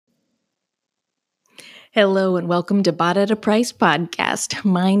Hello and welcome to Bought at a Price podcast.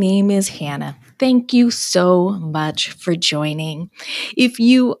 My name is Hannah. Thank you so much for joining. If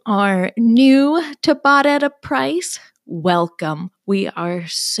you are new to Bought at a Price, welcome. We are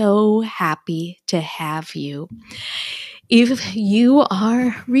so happy to have you. If you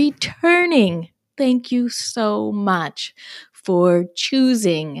are returning, thank you so much for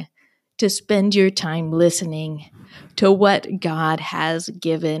choosing to spend your time listening to what God has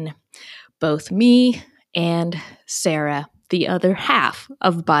given both me and Sarah, the other half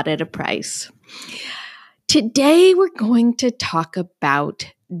of Bought at a Price. Today, we're going to talk about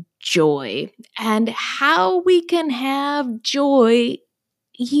joy and how we can have joy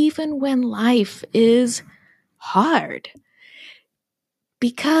even when life is hard.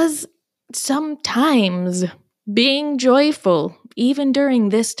 Because sometimes being joyful, even during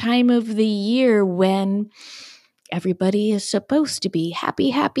this time of the year when everybody is supposed to be happy,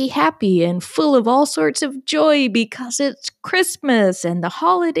 happy, happy, and full of all sorts of joy because it's Christmas and the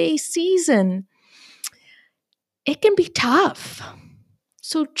holiday season, it can be tough.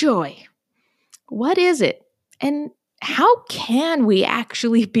 So joy, what is it? And how can we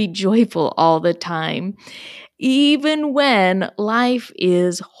actually be joyful all the time, even when life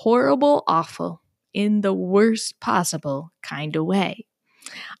is horrible, awful, in the worst possible kind of way?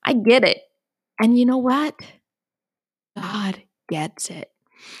 I get it. And you know what? God gets it.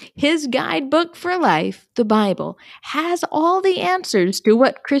 His guidebook for life, the Bible, has all the answers to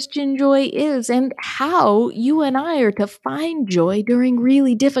what Christian joy is and how you and I are to find joy during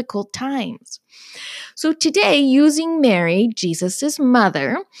really difficult times. So today, using Mary, Jesus'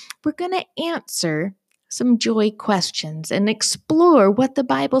 mother, we're going to answer some joy questions and explore what the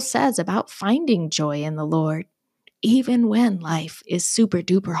Bible says about finding joy in the Lord, even when life is super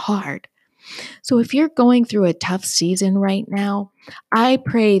duper hard. So if you're going through a tough season right now, I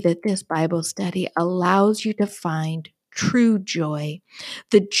pray that this Bible study allows you to find true joy,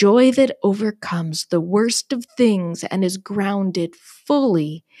 the joy that overcomes the worst of things and is grounded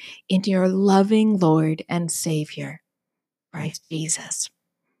fully in your loving Lord and Savior, Christ Jesus.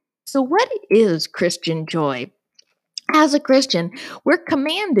 So what is Christian joy? As a Christian, we're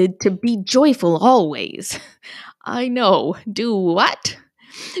commanded to be joyful always. I know, do what?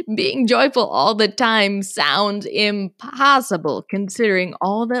 Being joyful all the time sounds impossible considering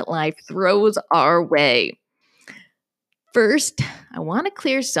all that life throws our way. First, I want to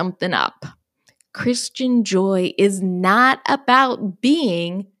clear something up. Christian joy is not about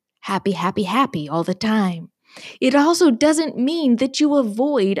being happy, happy, happy all the time. It also doesn't mean that you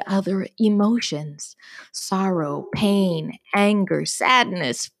avoid other emotions. Sorrow, pain, anger,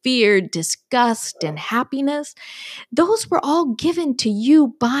 sadness, fear, disgust, and happiness. Those were all given to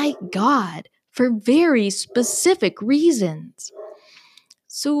you by God for very specific reasons.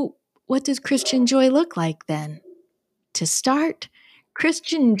 So, what does Christian joy look like then? To start,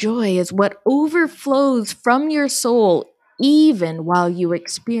 Christian joy is what overflows from your soul even while you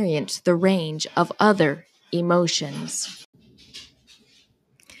experience the range of other emotions.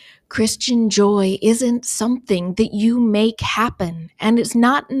 Christian joy isn't something that you make happen, and it's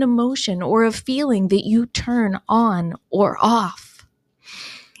not an emotion or a feeling that you turn on or off.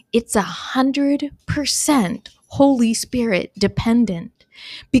 It's 100% Holy Spirit dependent.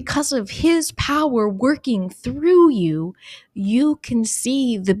 Because of His power working through you, you can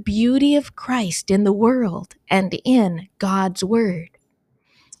see the beauty of Christ in the world and in God's Word.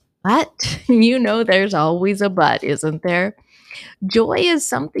 But you know there's always a but, isn't there? Joy is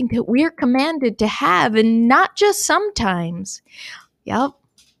something that we're commanded to have, and not just sometimes. Yep.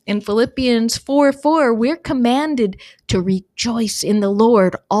 In Philippians 4:4, we're commanded to rejoice in the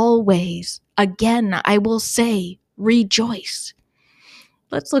Lord always. Again, I will say, rejoice.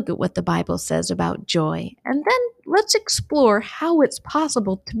 Let's look at what the Bible says about joy, and then let's explore how it's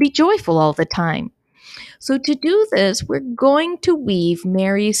possible to be joyful all the time. So to do this, we're going to weave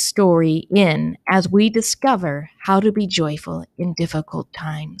Mary's story in as we discover how to be joyful in difficult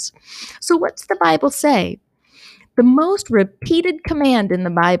times. So what's the Bible say? The most repeated command in the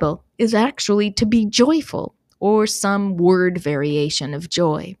Bible is actually to be joyful, or some word variation of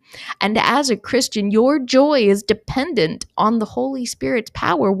joy. And as a Christian, your joy is dependent on the Holy Spirit's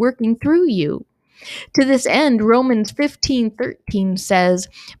power working through you. To this end, Romans 15:13 says,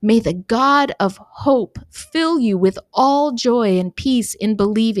 "May the God of hope fill you with all joy and peace in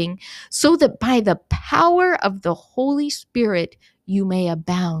believing, so that by the power of the Holy Spirit you may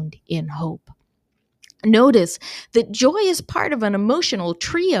abound in hope." Notice that joy is part of an emotional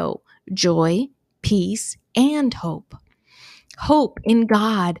trio: joy, peace, and hope. Hope in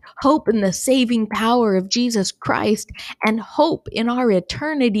God, hope in the saving power of Jesus Christ, and hope in our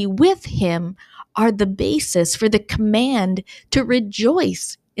eternity with Him are the basis for the command to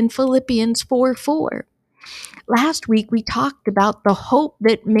rejoice in Philippians 4:4. Last week, we talked about the hope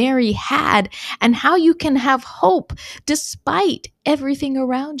that Mary had and how you can have hope despite everything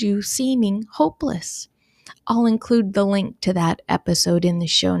around you seeming hopeless. I'll include the link to that episode in the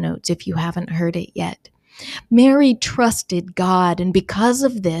show notes if you haven't heard it yet. Mary trusted God, and because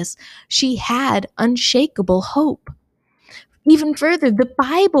of this, she had unshakable hope. Even further, the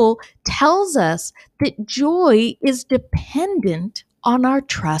Bible tells us that joy is dependent on our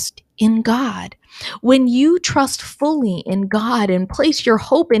trust in God. When you trust fully in God and place your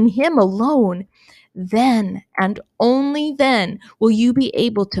hope in Him alone, then and only then will you be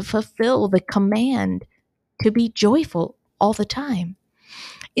able to fulfill the command to be joyful all the time.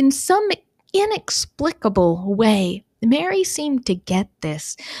 In some inexplicable way, Mary seemed to get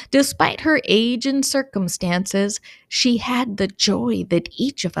this. Despite her age and circumstances, she had the joy that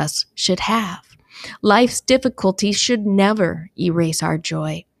each of us should have. Life's difficulties should never erase our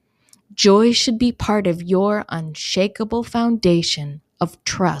joy. Joy should be part of your unshakable foundation of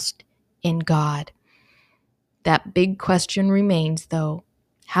trust in God. That big question remains, though.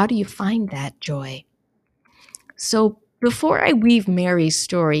 How do you find that joy? So before I weave Mary's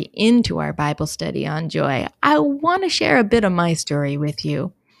story into our Bible study on joy, I want to share a bit of my story with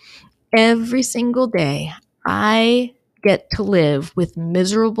you. Every single day, I get to live with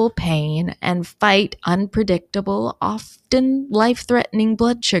miserable pain and fight unpredictable, often life-threatening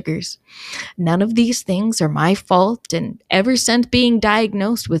blood sugars. None of these things are my fault, and ever since being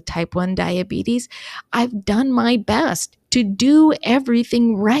diagnosed with type 1 diabetes, I've done my best to do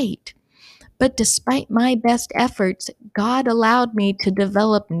everything right. But despite my best efforts, God allowed me to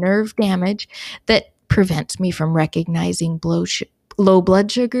develop nerve damage that prevents me from recognizing low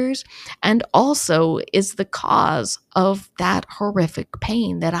blood sugars and also is the cause of that horrific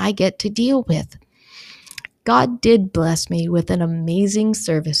pain that I get to deal with. God did bless me with an amazing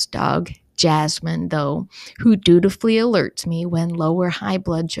service dog, Jasmine, though, who dutifully alerts me when low or high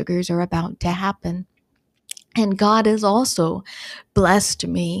blood sugars are about to happen. And God has also blessed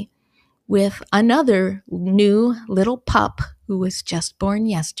me with another new little pup who was just born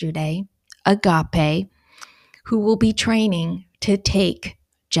yesterday, Agape, who will be training to take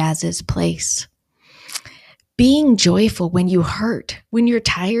Jazz's place. Being joyful when you hurt, when you're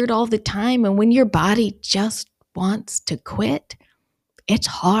tired all the time, and when your body just wants to quit, it's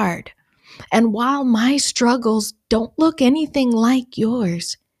hard. And while my struggles don't look anything like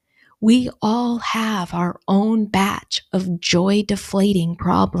yours, we all have our own batch of joy-deflating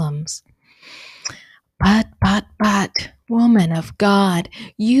problems. But, woman of God,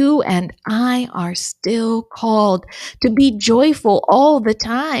 you and I are still called to be joyful all the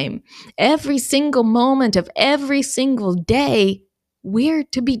time. Every single moment of every single day, we're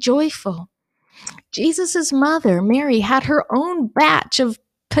to be joyful. Jesus' mother, Mary, had her own batch of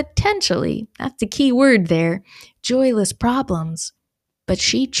potentially, that's the key word there, joyless problems. But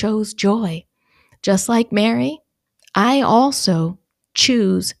she chose joy. Just like Mary, I also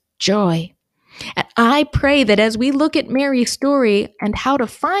choose joy. And I pray that as we look at Mary's story and how to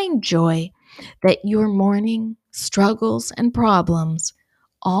find joy, that your mourning, struggles, and problems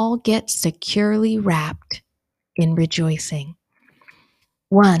all get securely wrapped in rejoicing.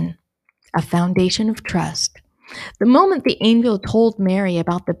 1. A foundation of trust. The moment the angel told Mary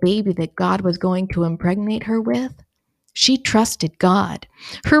about the baby that God was going to impregnate her with, she trusted God.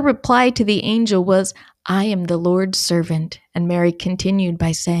 Her reply to the angel was, "I am the Lord's servant." And Mary continued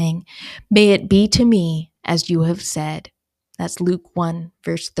by saying, "May it be to me as you have said." That's Luke 1,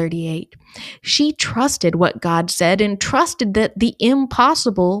 verse 38. She trusted what God said and trusted that the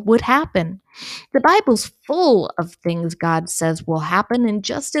impossible would happen. The Bible's full of things God says will happen, and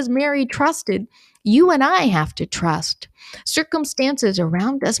just as Mary trusted, you and I have to trust. Circumstances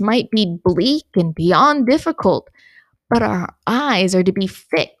around us might be bleak and beyond difficult, but our eyes are to be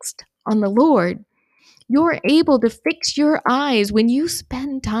fixed on the Lord. You're able to fix your eyes when you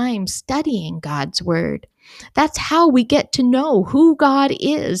spend time studying God's Word. That's how we get to know who God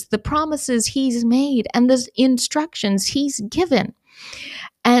is, the promises He's made, and the instructions He's given.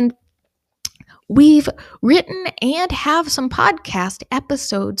 And we've written and have some podcast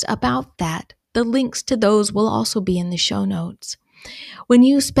episodes about that. The links to those will also be in the show notes. When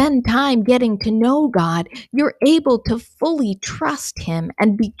you spend time getting to know God, you're able to fully trust Him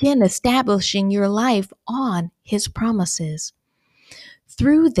and begin establishing your life on His promises.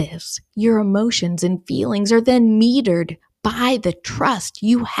 Through this, your emotions and feelings are then metered by the trust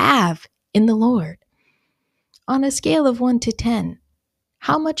you have in the Lord. On a scale of 1 to 10,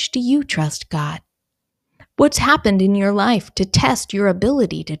 how much do you trust God? What's happened in your life to test your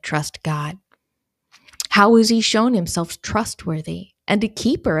ability to trust God? How has He shown Himself trustworthy and a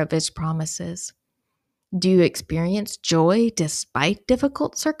keeper of His promises? Do you experience joy despite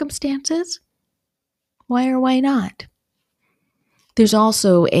difficult circumstances? Why or why not? There's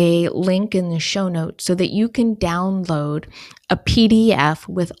also a link in the show notes so that you can download a PDF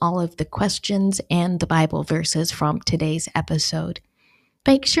with all of the questions and the Bible verses from today's episode.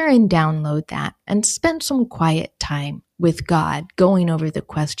 Make sure and download that and spend some quiet time with God going over the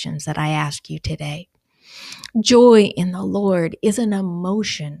questions that I ask you today. Joy in the Lord is an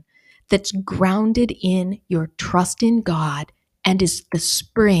emotion that's grounded in your trust in God and is the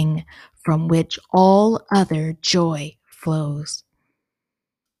spring from which all other joy flows.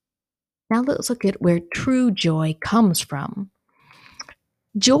 Now let's look at where true joy comes from.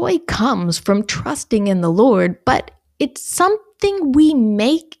 Joy comes from trusting in the Lord, but it's something we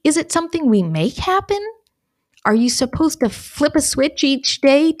make. Is it something we make happen? Are you supposed to flip a switch each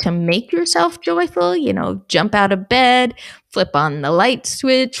day to make yourself joyful? Jump out of bed, flip on the light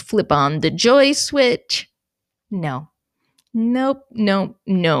switch, flip on the joy switch? No.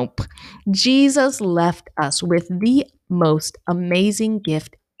 Nope. Jesus left us with the most amazing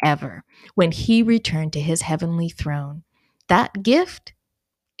gift ever when He returned to His heavenly throne. That gift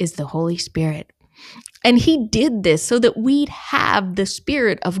is the Holy Spirit. And He did this so that we'd have the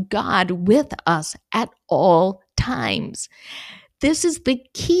Spirit of God with us at all times. This is the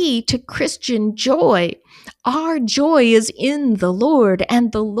key to Christian joy. Our joy is in the Lord,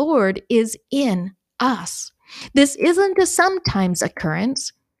 and the Lord is in us. This isn't a sometimes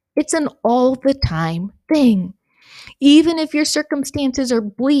occurrence. It's an all the time thing. Even if your circumstances are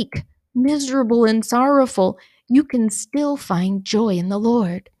bleak, miserable, and sorrowful, you can still find joy in the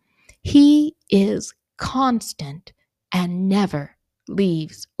Lord. He is constant and never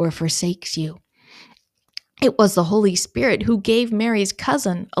leaves or forsakes you. It was the Holy Spirit who gave Mary's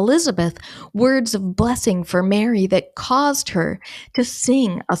cousin, Elizabeth, words of blessing for Mary that caused her to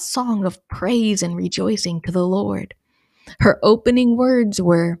sing a song of praise and rejoicing to the Lord. Her opening words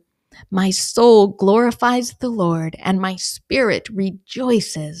were, "My soul glorifies the Lord, and my spirit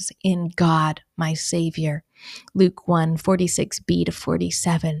rejoices in God, my Savior." Luke 1:46b to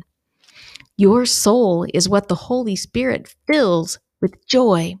 47. Your soul is what the Holy Spirit fills with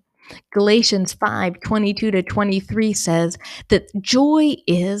joy. Galatians 5:22 to 23 says that joy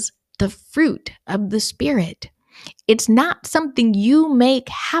is the fruit of the Spirit. It's not something you make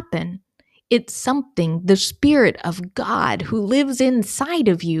happen. It's something the Spirit of God who lives inside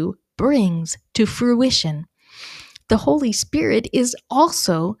of you brings to fruition. The Holy Spirit is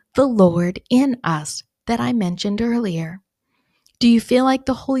also the Lord in us that I mentioned earlier. Do you feel like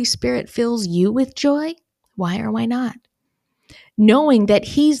the Holy Spirit fills you with joy? Why or why not? Knowing that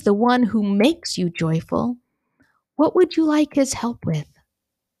He's the one who makes you joyful, what would you like His help with?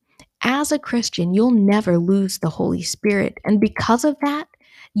 As a Christian, you'll never lose the Holy Spirit, and because of that,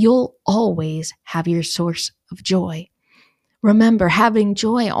 you'll always have your source of joy. Remember, having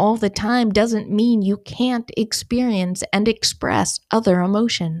joy all the time doesn't mean you can't experience and express other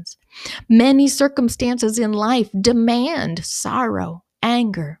emotions. Many circumstances in life demand sorrow,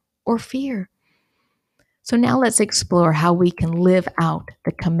 anger, or fear. So now let's explore how we can live out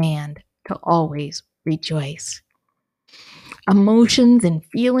the command to always rejoice. Emotions and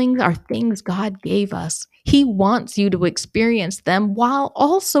feelings are things God gave us. He wants you to experience them while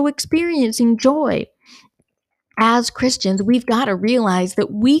also experiencing joy. As Christians, we've got to realize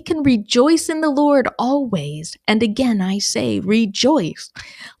that we can rejoice in the Lord always. And again, I say rejoice,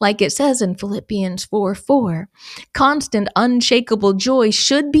 like it says in Philippians 4:4. Constant, unshakable joy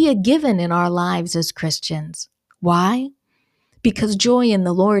should be a given in our lives as Christians. Why? Because joy in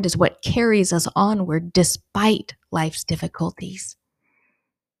the Lord is what carries us onward despite life's difficulties.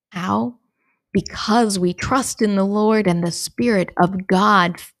 How? Because we trust in the Lord and the Spirit of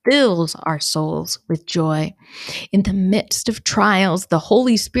God fills our souls with joy. In the midst of trials, the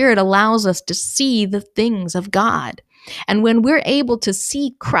Holy Spirit allows us to see the things of God. And when we're able to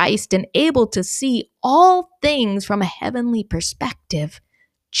see Christ and able to see all things from a heavenly perspective,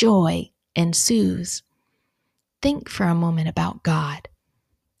 joy ensues. Think for a moment about God.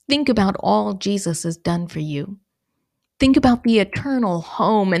 Think about all Jesus has done for you. Think about the eternal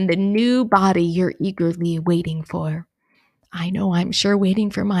home and the new body you're eagerly waiting for. I know I'm sure waiting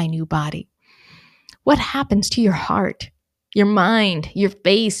for my new body. What happens to your heart, your mind, your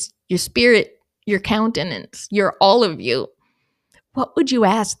face, your spirit, your countenance, your all of you What would you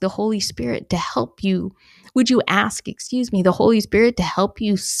ask the Holy Spirit to help you? Would you ask, the Holy Spirit to help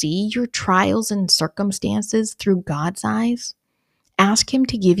you see your trials and circumstances through God's eyes? Ask Him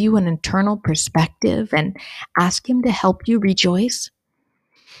to give you an internal perspective and ask Him to help you rejoice.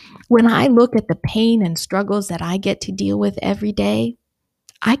 When I look at the pain and struggles that I get to deal with every day,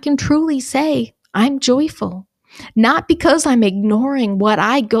 I can truly say I'm joyful. Not because I'm ignoring what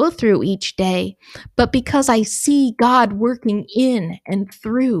I go through each day, but because I see God working in and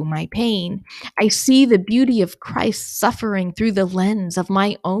through my pain. I see the beauty of Christ suffering through the lens of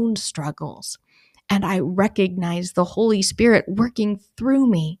my own struggles. And I recognize the Holy Spirit working through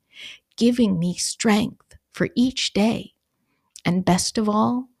me, giving me strength for each day. And best of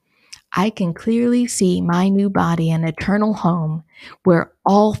all, I can clearly see my new body and eternal home where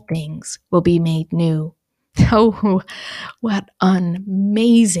all things will be made new. Oh, what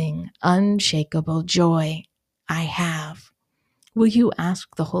amazing, unshakable joy I have. Will you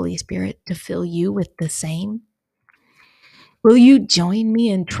ask the Holy Spirit to fill you with the same? Will you join me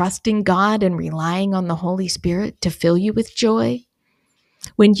in trusting God and relying on the Holy Spirit to fill you with joy?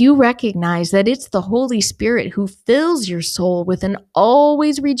 When you recognize that it's the Holy Spirit who fills your soul with an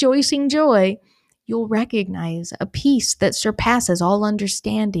always rejoicing joy, you'll recognize a peace that surpasses all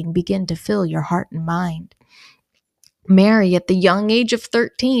understanding begin to fill your heart and mind. Mary, at the young age of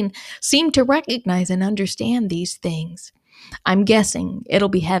 13, seemed to recognize and understand these things. I'm guessing it'll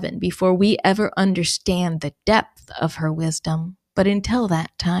be heaven before we ever understand the depth of her wisdom. But until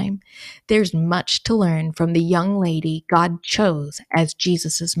that time, there's much to learn from the young lady God chose as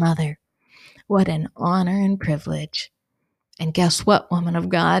Jesus' mother. What an honor and privilege. And guess what, woman of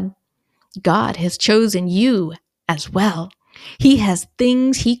God? God has chosen you as well. He has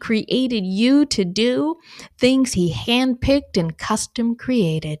things He created you to do, things He handpicked and custom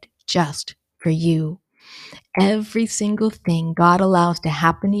created just for you. Every single thing God allows to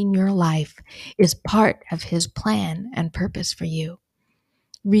happen in your life is part of His plan and purpose for you.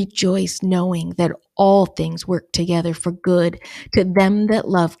 Rejoice knowing that all things work together for good to them that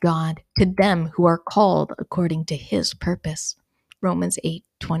love God, to them who are called according to His purpose. Romans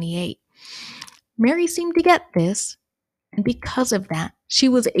 8:28. Mary seemed to get this, and because of that, she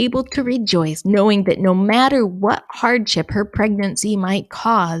was able to rejoice, knowing that no matter what hardship her pregnancy might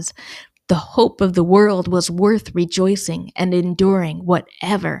cause, the hope of the world was worth rejoicing and enduring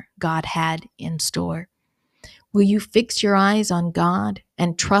whatever God had in store. Will you fix your eyes on God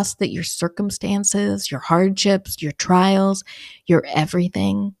and trust that your circumstances, your hardships, your trials, your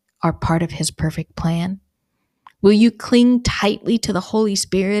everything are part of His perfect plan? Will you cling tightly to the Holy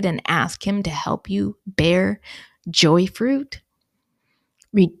Spirit and ask Him to help you bear joy fruit?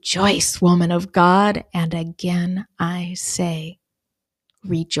 Rejoice, woman of God, and again I say,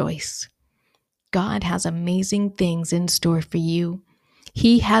 rejoice. God has amazing things in store for you.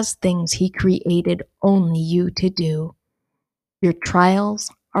 He has things He created only you to do. Your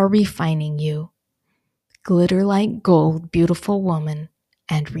trials are refining you. Glitter like gold, beautiful woman,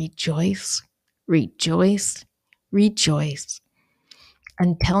 and rejoice, rejoice, rejoice.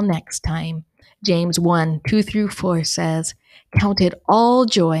 Until next time, James 1:2-4 says, "Count it all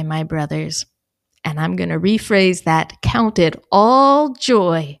joy, my brothers." And I'm going to rephrase that. Count it all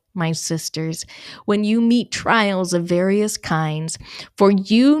joy, my sisters, when you meet trials of various kinds, for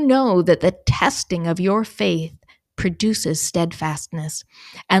you know that the testing of your faith produces steadfastness.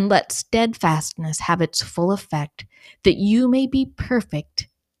 And let steadfastness have its full effect, that you may be perfect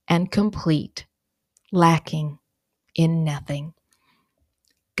and complete, lacking in nothing.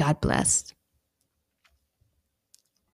 God bless.